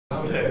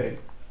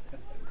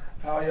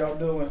How y'all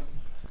doing?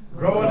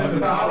 Growing in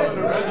the power of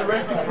the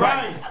resurrected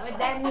Christ. What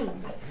that mean?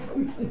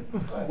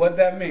 What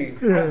that mean?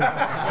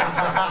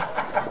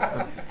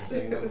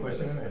 This ain't no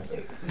question and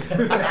answer.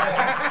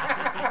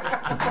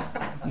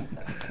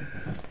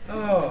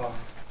 Oh,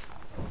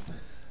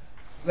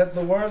 let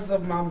the words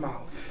of my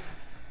mouth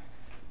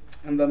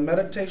and the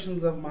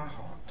meditations of my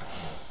heart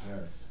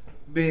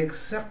be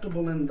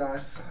acceptable in thy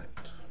sight.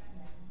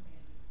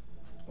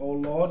 O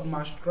Lord,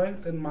 my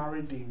strength and my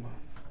redeemer.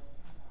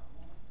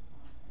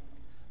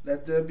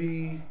 Let there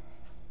be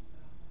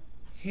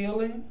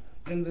healing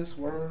in this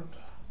word,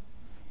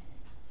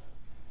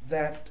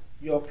 that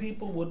your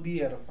people would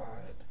be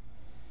edified,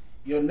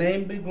 your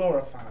name be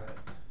glorified.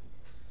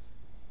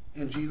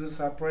 In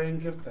Jesus I pray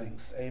and give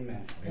thanks.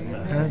 Amen.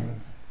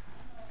 Amen.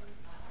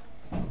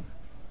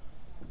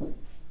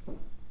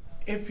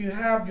 If you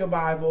have your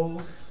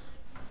Bibles,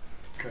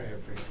 Go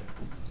ahead, preacher.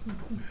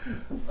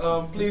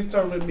 please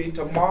turn with me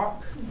to Mark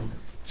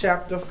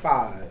chapter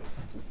 5.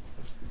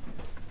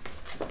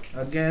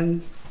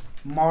 Again,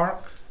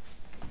 Mark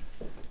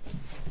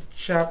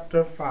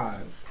chapter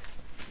 5,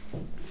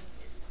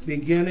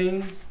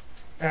 beginning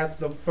at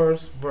the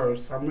first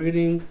verse. I'm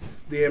reading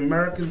the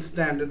American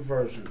Standard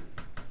Version,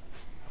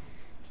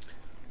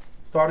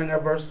 starting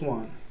at verse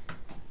 1.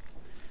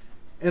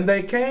 And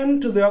they came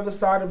to the other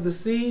side of the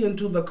sea,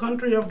 into the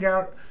country of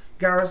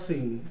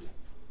Gerasenes.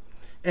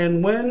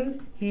 And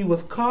when he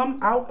was come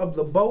out of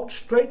the boat,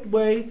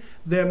 straightway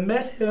there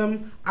met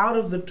him out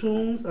of the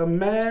tombs a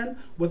man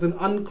with an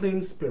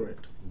unclean spirit,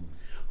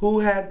 who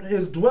had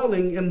his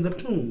dwelling in the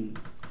tombs.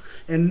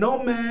 And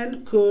no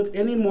man could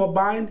any more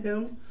bind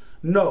him,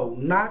 no,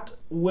 not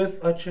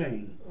with a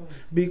chain,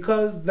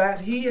 because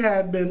that he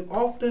had been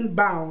often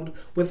bound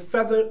with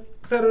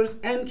fetters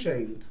and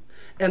chains,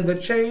 and the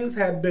chains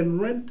had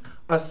been rent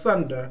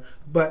asunder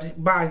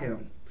but by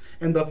him,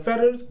 and the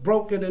fetters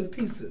broken in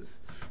pieces,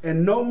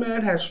 and no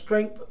man had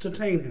strength to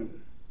tame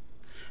him.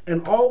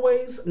 And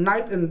always,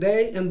 night and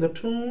day, in the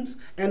tombs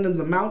and in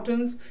the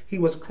mountains, he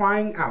was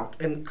crying out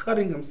and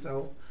cutting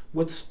himself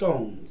with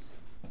stones.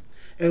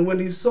 And when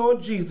he saw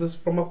Jesus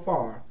from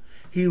afar,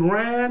 he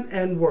ran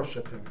and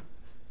worshipped him.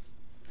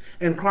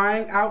 And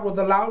crying out with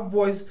a loud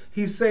voice,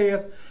 he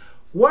saith,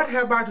 What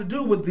have I to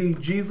do with thee,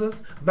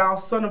 Jesus, thou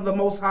Son of the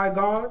Most High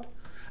God?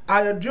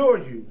 I adjure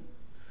you,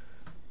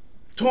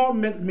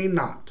 torment me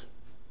not.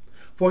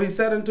 For he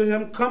said unto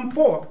him, Come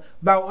forth,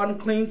 thou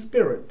unclean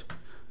spirit,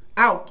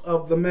 out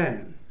of the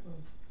man.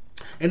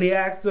 And he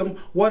asked him,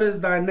 What is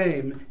thy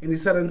name? And he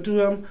said unto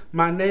him,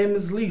 My name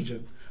is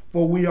Legion,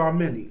 for we are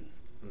many.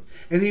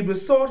 And he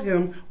besought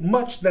him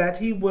much that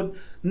he would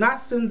not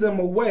send them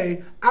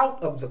away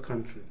out of the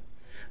country.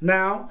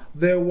 Now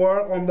there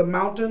were on the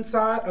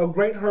mountainside a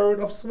great herd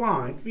of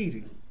swine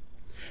feeding.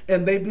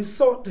 And they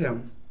besought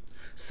him,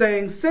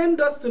 saying, Send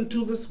us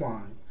into the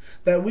swine,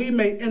 that we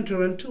may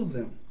enter into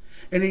them.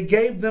 And he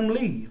gave them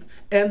leave.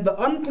 And the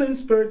unclean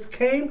spirits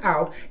came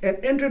out and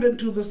entered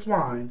into the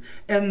swine.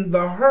 And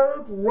the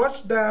herd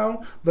rushed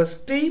down the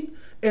steep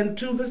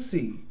into the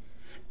sea,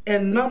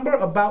 in number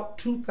about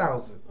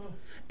 2,000.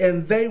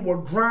 And they were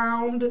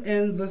drowned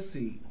in the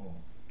sea.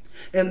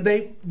 And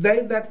they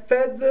that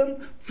fed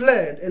them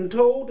fled and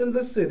told in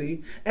the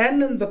city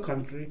and in the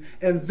country.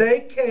 And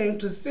they came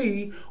to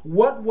see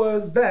what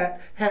was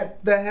that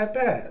had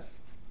passed.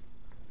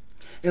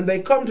 And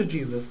they come to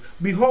Jesus.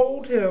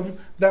 Behold him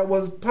that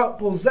was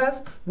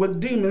possessed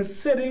with demons,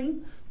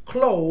 sitting,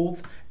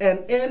 clothed,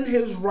 and in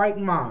his right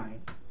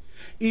mind,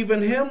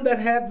 even him that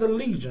had the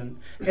legion,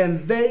 and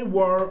they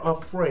were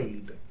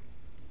afraid.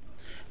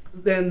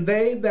 Then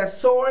they that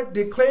saw it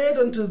declared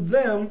unto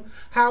them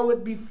how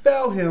it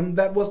befell him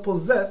that was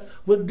possessed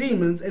with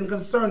demons, and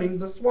concerning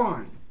the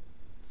swine.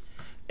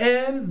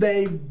 And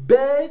they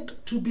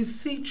begged to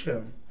beseech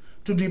him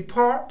to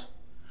depart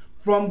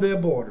from their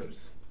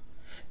borders.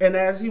 And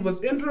as he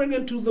was entering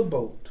into the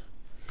boat,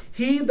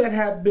 he that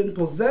had been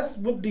possessed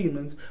with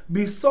demons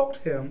besought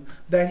him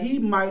that he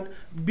might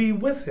be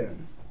with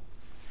him.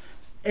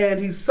 And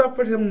he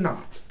suffered him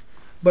not,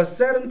 but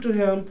said unto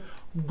him,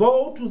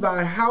 Go to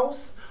thy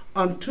house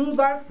unto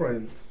thy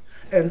friends,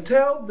 and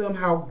tell them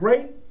how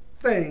great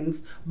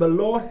things the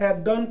Lord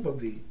had done for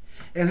thee,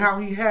 and how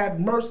he had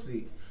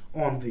mercy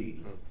on thee.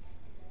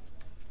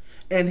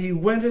 And he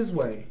went his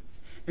way,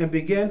 and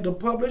began to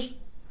publish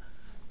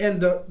in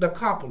the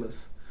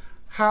Decapolis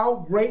how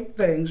great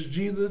things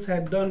Jesus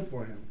had done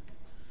for him.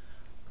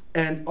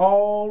 And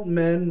all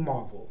men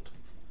marveled.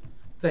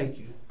 Thank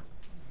you.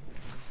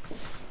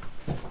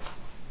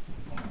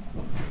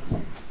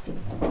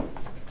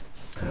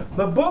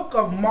 The book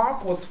of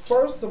Mark was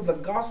first of the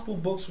gospel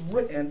books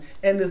written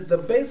and is the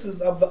basis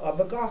of the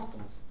other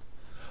gospels.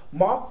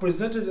 Mark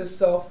presented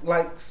itself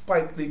like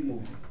Spike Lee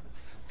movie,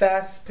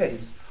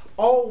 fast-paced,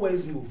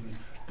 always moving,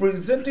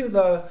 presenting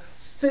the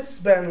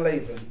Sitzban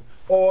Leben,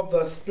 or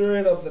the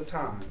spirit of the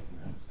time.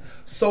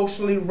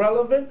 Socially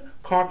relevant,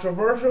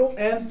 controversial,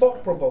 and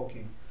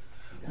thought-provoking.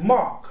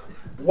 Mark,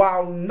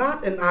 while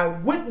not an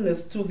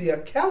eyewitness to the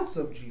accounts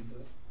of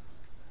Jesus,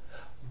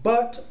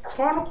 but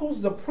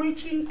chronicles the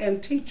preaching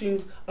and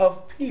teachings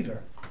of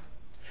Peter.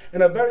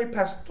 In a very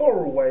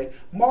pastoral way,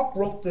 Mark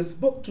wrote this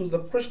book to the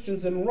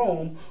Christians in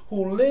Rome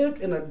who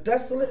lived in a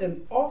desolate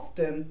and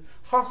often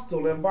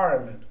hostile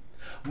environment.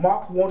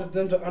 Mark wanted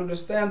them to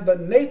understand the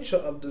nature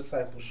of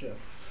discipleship,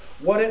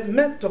 what it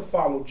meant to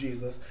follow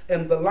Jesus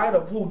in the light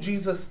of who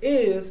Jesus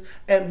is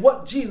and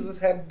what Jesus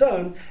had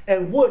done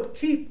and would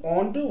keep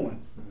on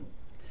doing.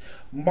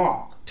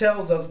 Mark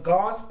tells us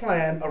God's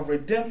plan of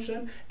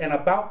redemption and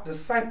about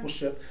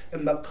discipleship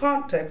in the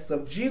context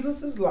of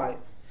Jesus' life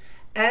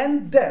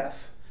and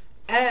death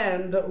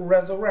and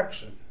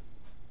resurrection.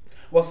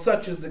 Well,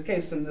 such is the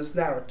case in this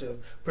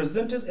narrative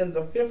presented in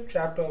the 5th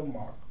chapter of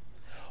Mark.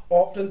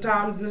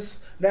 Oftentimes, this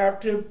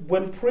narrative,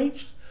 when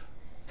preached,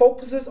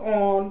 focuses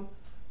on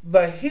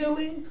the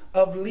healing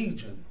of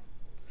Legion.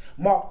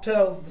 Mark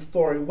tells the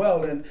story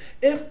well, and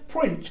if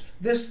preached,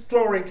 this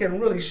story can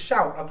really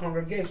shout a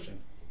congregation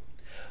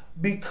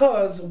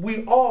because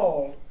we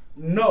all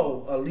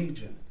know a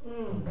Legion.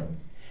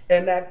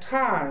 And at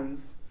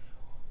times,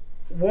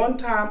 one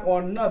time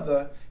or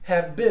another,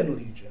 have been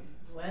Legion.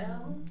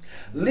 Well,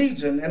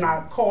 Legion, and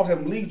I call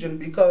him Legion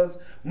because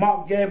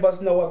Mark gave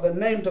us no other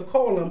name to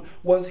call him,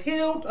 was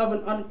healed of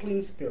an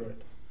unclean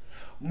spirit.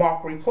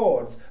 Mark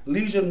records,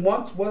 Legion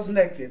once was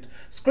naked,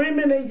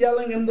 screaming and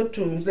yelling in the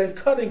tombs and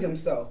cutting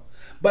himself.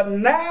 But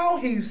now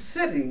he's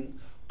sitting,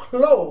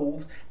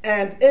 clothed,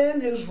 and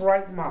in his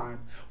right mind.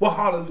 Well,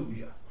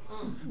 hallelujah.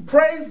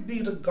 Praise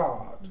be to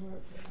God.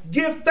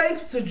 Give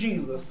thanks to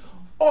Jesus,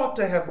 ought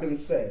to have been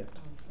said.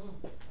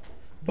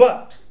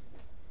 But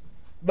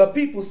the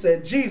people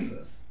said,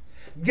 Jesus,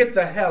 get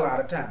the hell out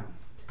of town.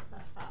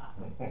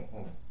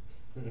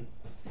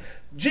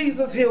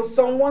 Jesus healed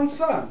someone's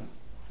son,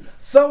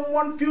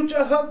 someone's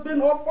future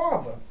husband or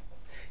father.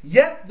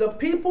 Yet the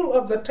people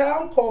of the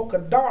town called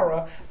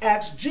Gadara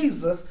asked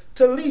Jesus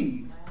to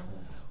leave.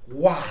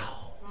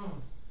 Wow.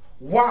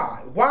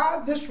 Why?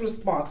 Why this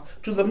response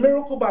to the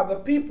miracle by the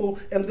people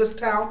in this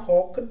town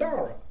called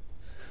Gadara?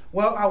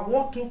 Well, I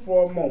want to,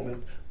 for a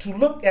moment, to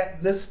look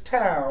at this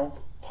town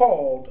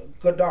called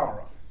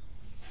Gadara.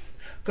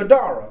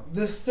 Gadara,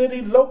 this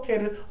city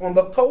located on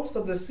the coast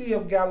of the Sea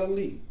of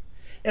Galilee,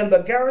 in the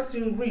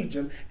Gerasene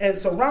region, and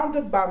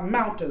surrounded by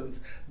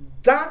mountains,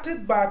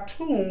 dotted by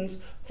tombs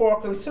for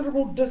a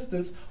considerable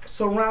distance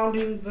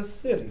surrounding the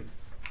city.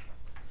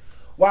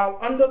 While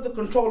under the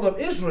control of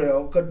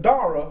Israel,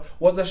 Gadara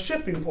was a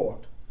shipping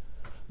port,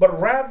 but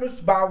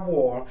ravaged by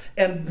war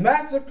and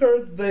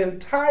massacred the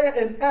entire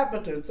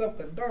inhabitants of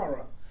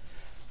Gadara.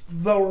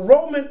 The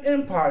Roman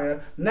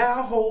Empire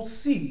now holds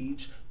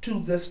siege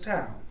to this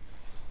town.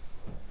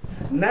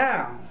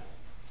 Now,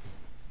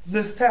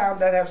 this town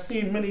that have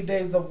seen many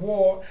days of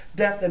war,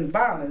 death, and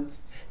violence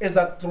is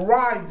a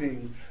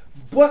thriving,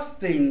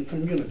 bustling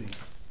community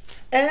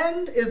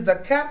and is the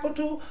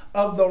capital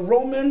of the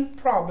Roman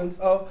province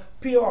of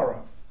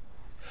Piora.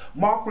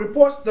 Mark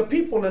reports the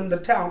people in the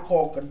town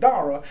called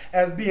Gadara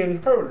as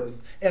being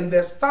herders, and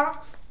their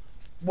stocks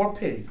were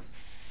pigs,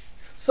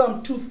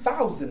 some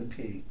 2,000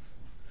 pigs.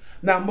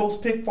 Now,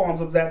 most pig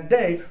farms of that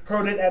day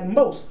herded at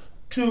most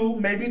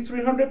 200, maybe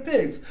 300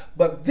 pigs.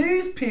 But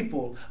these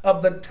people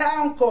of the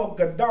town called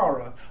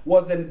Gadara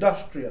was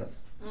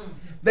industrious.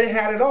 They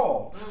had it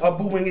all. A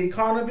booming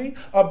economy,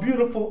 a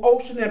beautiful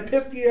ocean and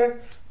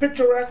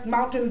picturesque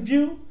mountain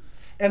view,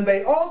 and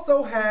they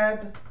also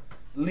had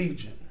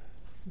Legion.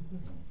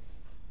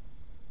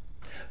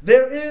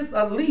 There is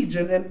a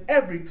Legion in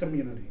every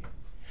community.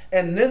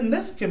 And in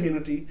this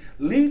community,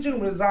 Legion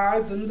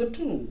resides in the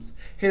tombs.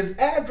 His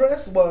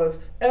address was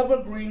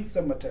Evergreen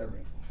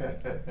Cemetery.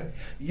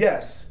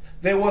 Yes,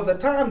 there was a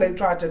time they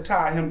tried to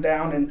tie him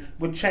down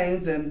with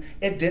chains, and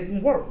it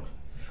didn't work.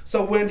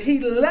 So when he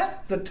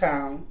left the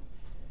town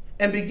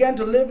and began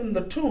to live in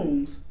the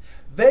tombs,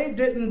 they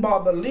didn't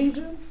bother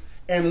Legion,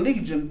 and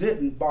Legion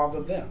didn't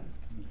bother them.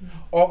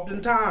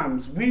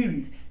 Oftentimes,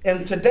 we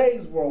in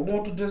today's world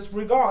want to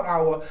disregard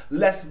our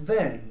less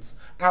thans,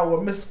 our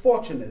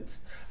misfortunates,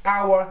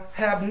 our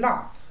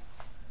have-nots.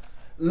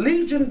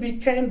 Legion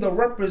became the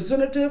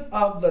representative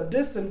of the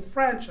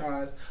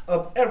disenfranchised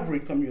of every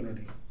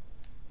community.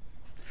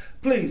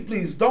 Please,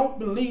 please don't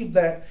believe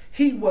that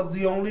he was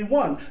the only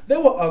one.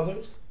 There were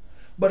others,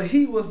 but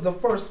he was the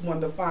first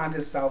one to find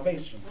his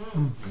salvation.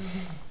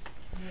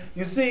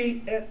 You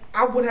see,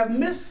 I would have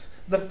missed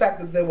the fact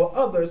that there were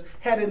others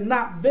had it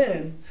not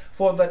been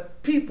for the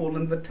people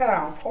in the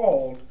town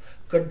called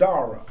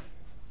Gadara.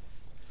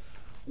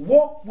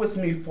 Walk with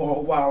me for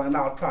a while and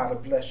I'll try to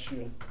bless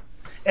you.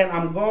 And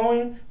I'm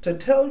going to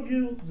tell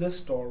you this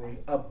story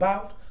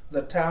about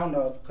the town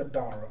of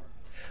Gadara.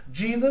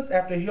 Jesus,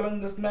 after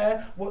healing this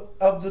man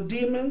of the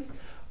demons,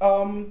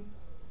 and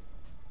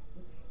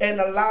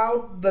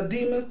allowed the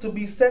demons to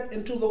be set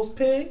into those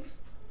pigs,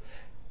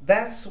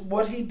 that's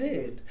what he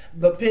did.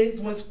 The pigs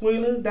went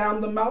squealing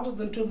down the mountains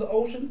into the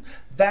ocean.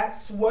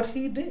 That's what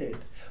he did.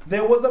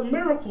 There was a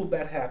miracle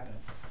that happened.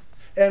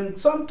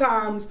 And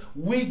sometimes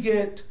we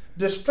get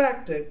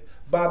distracted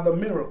by the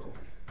miracle.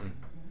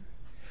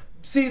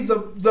 See,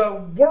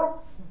 the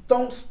work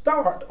don't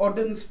start or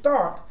didn't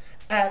start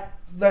at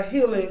the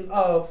healing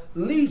of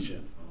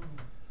Legion,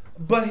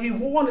 but he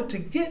wanted to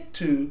get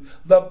to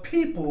the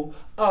people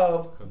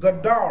of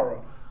Gadara.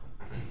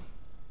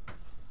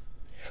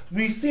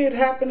 We see it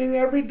happening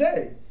every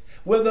day,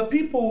 where the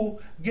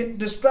people get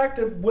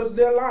distracted with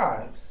their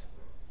lives.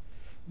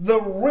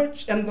 The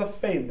rich and the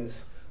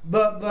famous,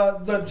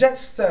 the jet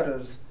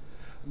setters,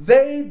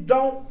 they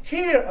don't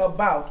care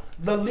about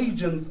the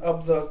legions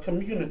of the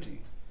community.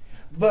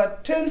 The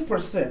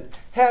 10%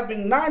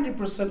 having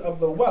 90% of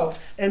the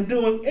wealth and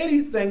doing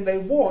anything they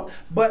want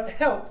but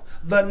help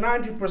the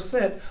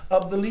 90%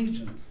 of the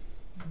legions.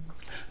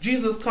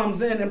 Jesus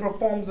comes in and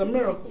performs a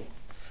miracle.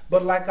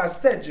 But like I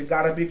said, you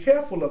got to be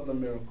careful of the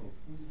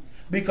miracles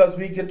because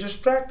we get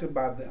distracted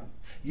by them.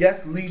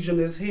 Yes, Legion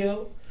is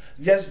healed.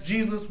 Yes,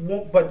 Jesus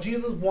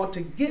wants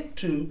to get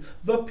to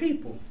the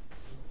people.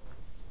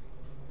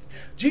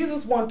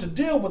 Jesus wanted to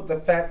deal with the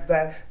fact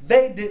that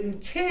they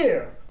didn't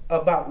care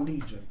about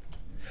Legion.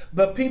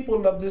 The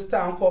people of this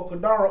town called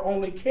Gadara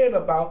only cared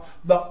about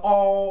the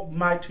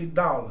almighty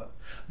dollar.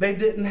 They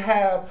didn't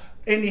have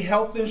any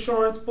health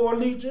insurance for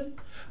Legion.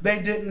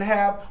 They didn't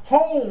have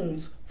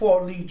homes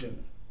for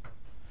Legion.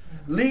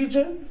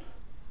 Legion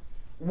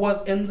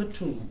was in the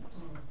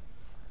tombs.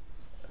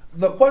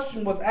 The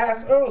question was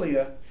asked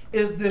earlier,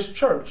 is this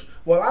church?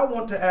 Well, I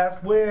want to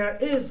ask, where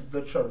is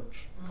the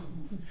church?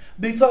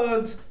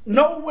 Because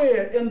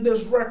nowhere in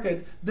this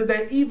record did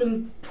they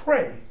even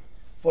pray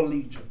for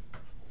Legion.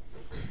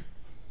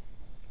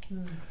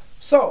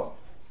 So,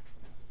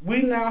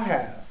 we now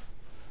have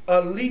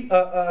a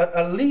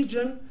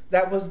legion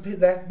that's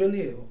been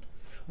healed.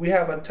 We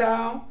have a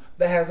town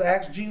that has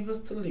asked Jesus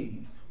to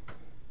leave.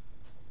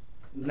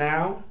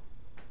 Now,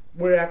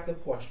 we're at the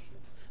question.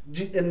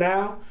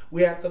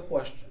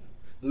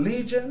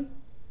 Legion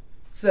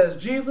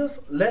says,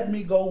 Jesus, let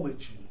me go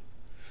with you.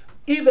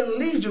 Even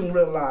Legion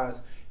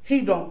realized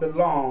he don't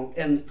belong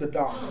in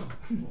Gadara.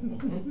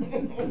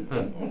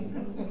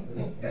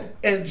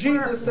 And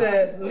Jesus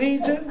said,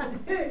 Legion,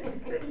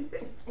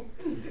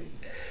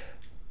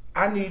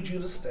 I need you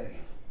to stay.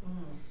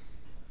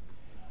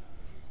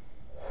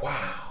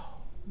 Wow.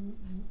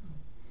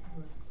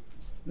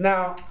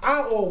 Now,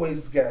 I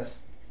always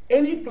guess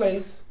any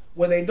place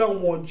where they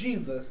don't want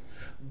Jesus,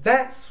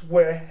 that's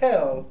where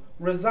hell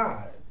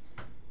resides.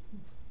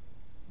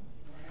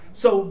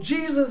 So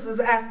Jesus is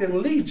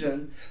asking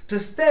Legion to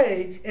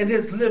stay in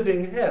his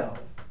living hell.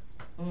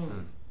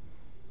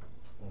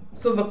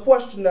 So the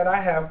question that I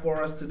have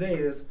for us today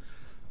is,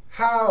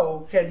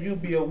 how can you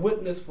be a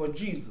witness for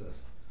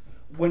Jesus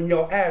when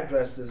your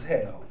address is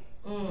hell?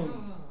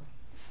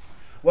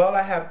 Well,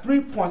 I have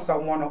 3 points I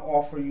want to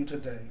offer you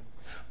today.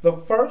 The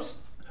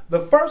first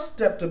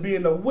step to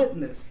being a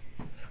witness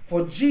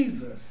for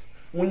Jesus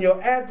when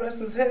your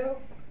address is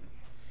hell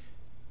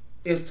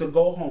is to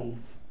go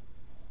home.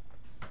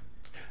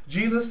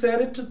 Jesus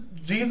said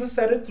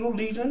it through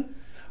Legion,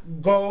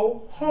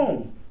 go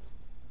home.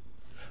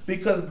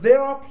 Because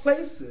there are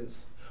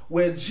places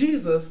where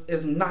Jesus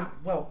is not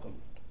welcome.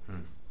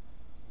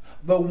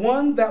 The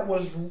one that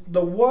was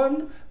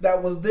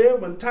there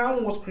when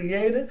time was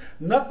created,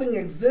 nothing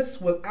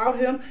exists without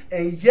him,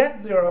 and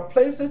yet there are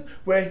places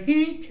where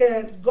he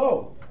can't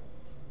go.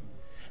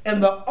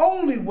 And the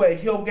only way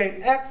he'll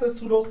gain access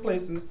to those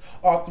places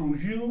are through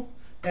you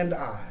and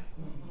I.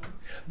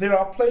 There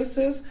are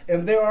places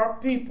and there are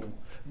people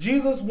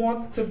Jesus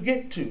wants to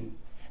get to,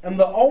 and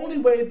the only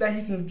way that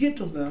he can get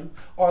to them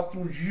are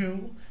through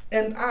you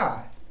and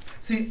I.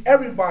 See,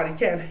 everybody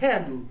can't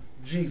handle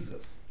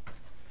Jesus.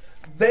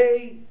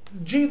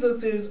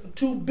 Jesus is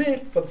too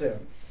big for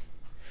them.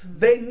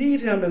 They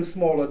need him in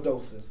smaller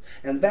doses.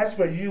 And that's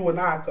where you and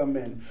I come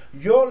in.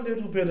 Your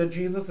little bit of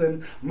Jesus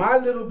and my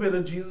little bit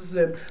of Jesus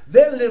and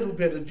their little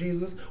bit of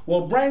Jesus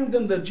will bring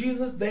them the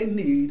Jesus they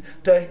need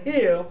to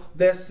heal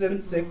their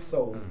sin-sick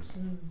souls.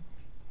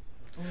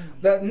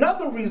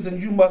 Another reason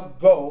you must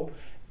go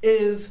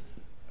is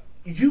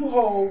you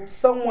hold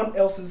someone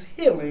else's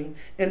healing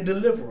and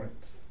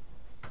deliverance.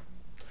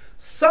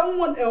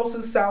 Someone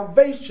else's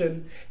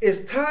salvation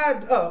is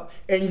tied up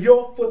in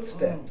your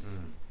footsteps.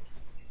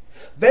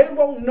 They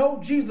won't know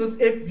Jesus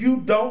if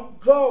you don't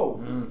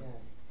go.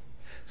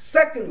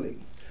 Secondly,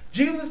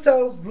 Jesus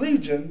tells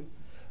Legion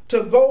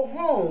to go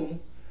home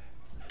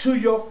to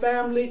your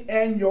family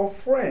and your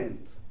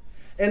friends.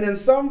 And in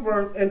some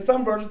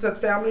versions, that's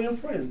family and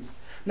friends.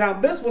 Now,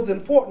 this was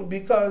important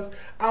because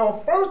our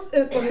first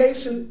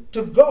inclination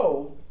to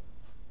go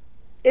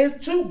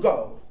is to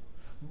go,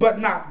 but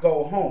not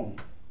go home.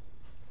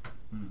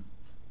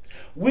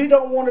 We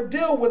don't want to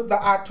deal with the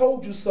I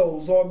told you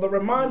so's or the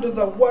reminders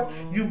of what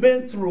you've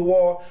been through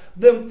or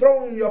them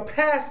throwing your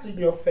past in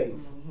your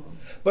face.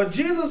 But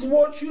Jesus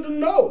wants you to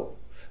know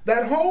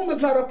that home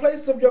is not a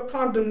place of your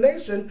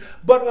condemnation,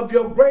 but of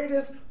your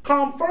greatest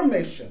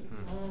confirmation.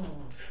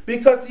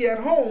 Because see, at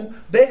home,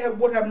 they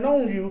would have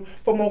known you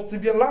for most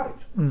of your life.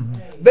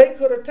 They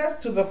could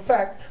attest to the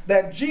fact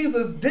that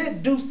Jesus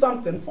did do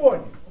something for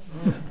you.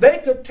 They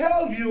could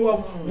tell you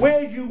of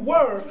where you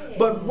were,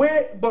 but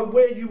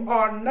where you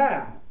are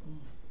now.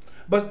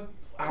 But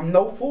I'm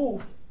no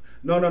fool.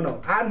 No, no,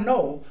 no. I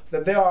know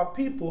that there are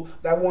people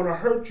that want to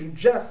hurt you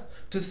just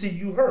to see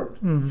you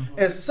hurt.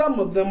 And some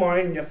of them are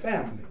in your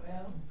family.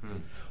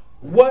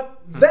 What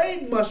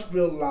they must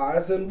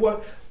realize and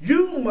what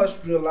you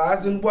must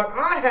realize and what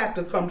I had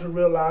to come to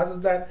realize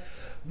is that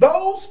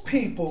those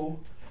people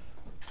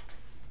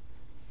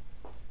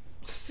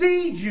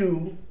see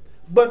you,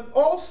 but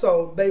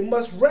also they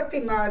must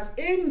recognize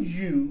in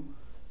you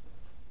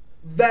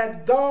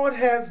that God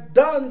has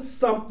done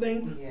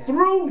something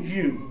through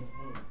you.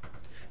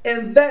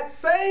 And that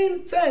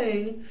same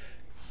thing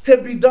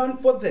can be done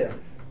for them.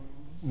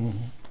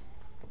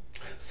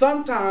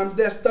 Sometimes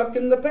they're stuck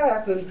in the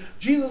past, and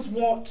Jesus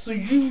wants to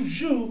use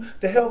you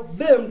to help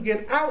them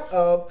get out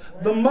of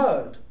the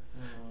mud.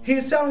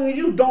 He's telling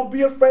you, don't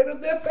be afraid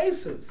of their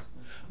faces,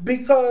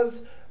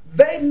 because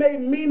they may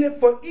mean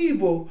it for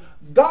evil.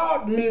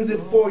 God means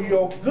it for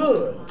your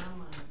good.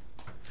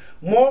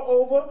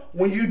 Moreover,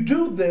 when you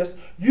do this,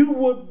 you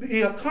will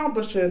be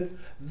accomplishing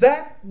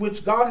that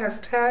which God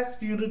has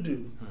tasked you to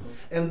do,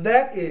 and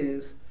that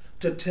is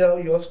to tell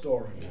your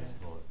story.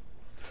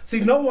 See,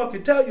 no one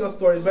can tell your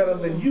story better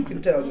than you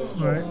can tell your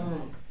story.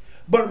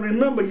 But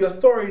remember, your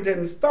story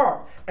didn't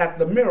start at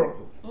the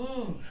miracle.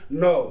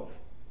 No.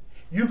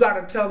 You got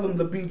to tell them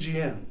the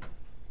BGM.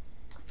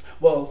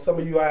 Well, some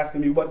of you are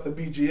asking me what the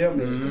BGM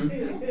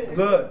is.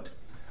 Good.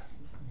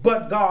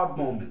 But God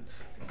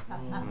moments.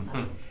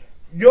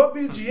 Your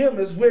BGM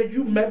is where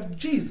you met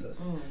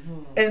Jesus.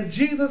 And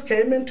Jesus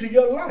came into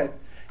your life.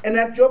 And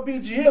at your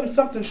BGM,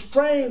 something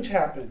strange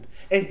happened.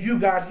 And you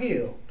got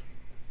healed.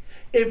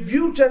 If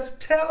you just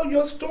tell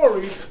your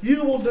story,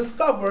 you will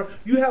discover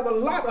you have a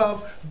lot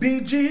of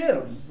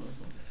BGMs.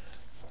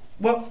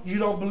 Well, you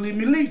don't believe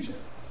me, Legion.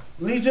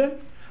 Legion,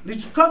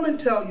 come and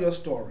tell your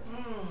story.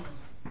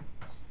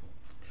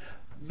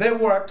 There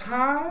were a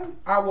time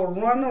I would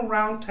run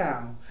around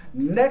town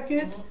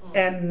naked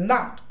and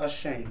not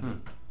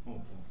ashamed.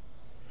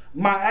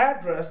 My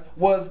address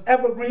was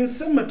Evergreen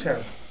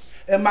Cemetery,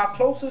 and my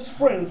closest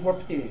friends were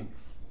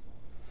pigs.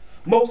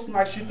 Most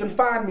nights you can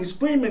find me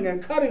screaming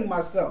and cutting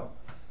myself.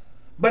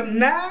 But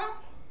now,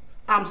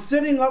 I'm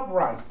sitting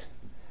upright.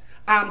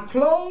 I'm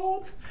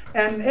clothed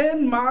and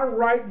in my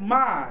right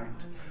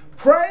mind.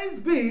 Praise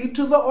be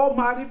to the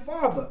Almighty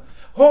Father.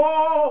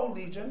 Oh,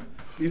 Legion,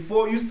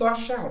 before you start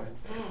shouting.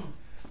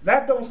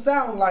 That don't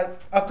sound like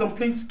a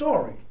complete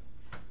story.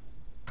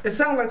 It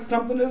sounds like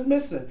something is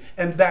missing,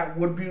 and that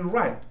would be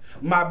right.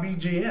 My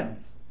BGM.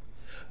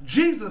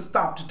 Jesus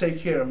stopped to take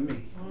care of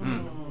me.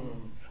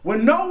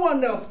 When no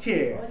one else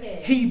cared,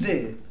 he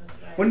did.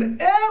 When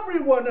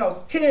everyone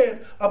else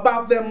cared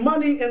about their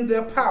money and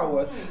their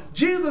power,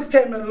 Jesus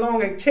came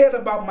along and cared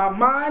about my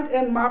mind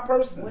and my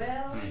person.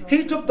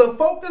 He took the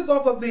focus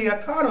off of the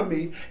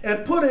economy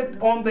and put it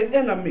on the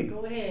enemy.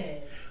 Go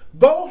ahead.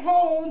 Go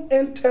home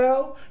and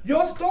tell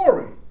your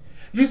story.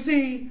 You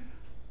see,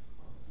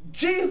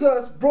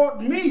 Jesus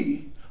brought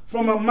me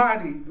from a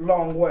mighty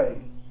long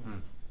way.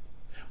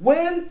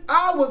 When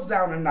I was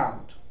down and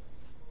out,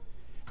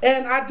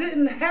 and I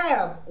didn't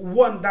have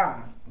one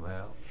dime,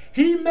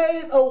 he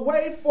made a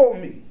way for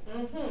me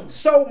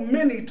so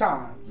many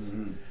times.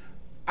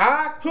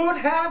 I could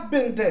have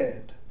been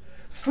dead,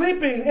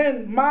 sleeping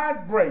in my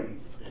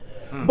grave,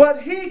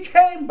 but he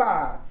came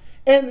by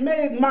and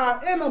made my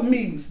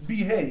enemies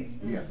behave.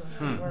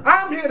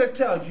 I'm here to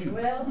tell you,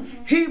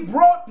 he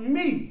brought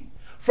me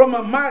from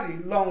a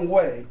mighty long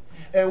way,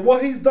 and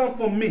what he's done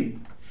for me,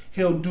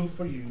 he'll do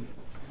for you.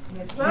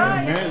 Yes, sir.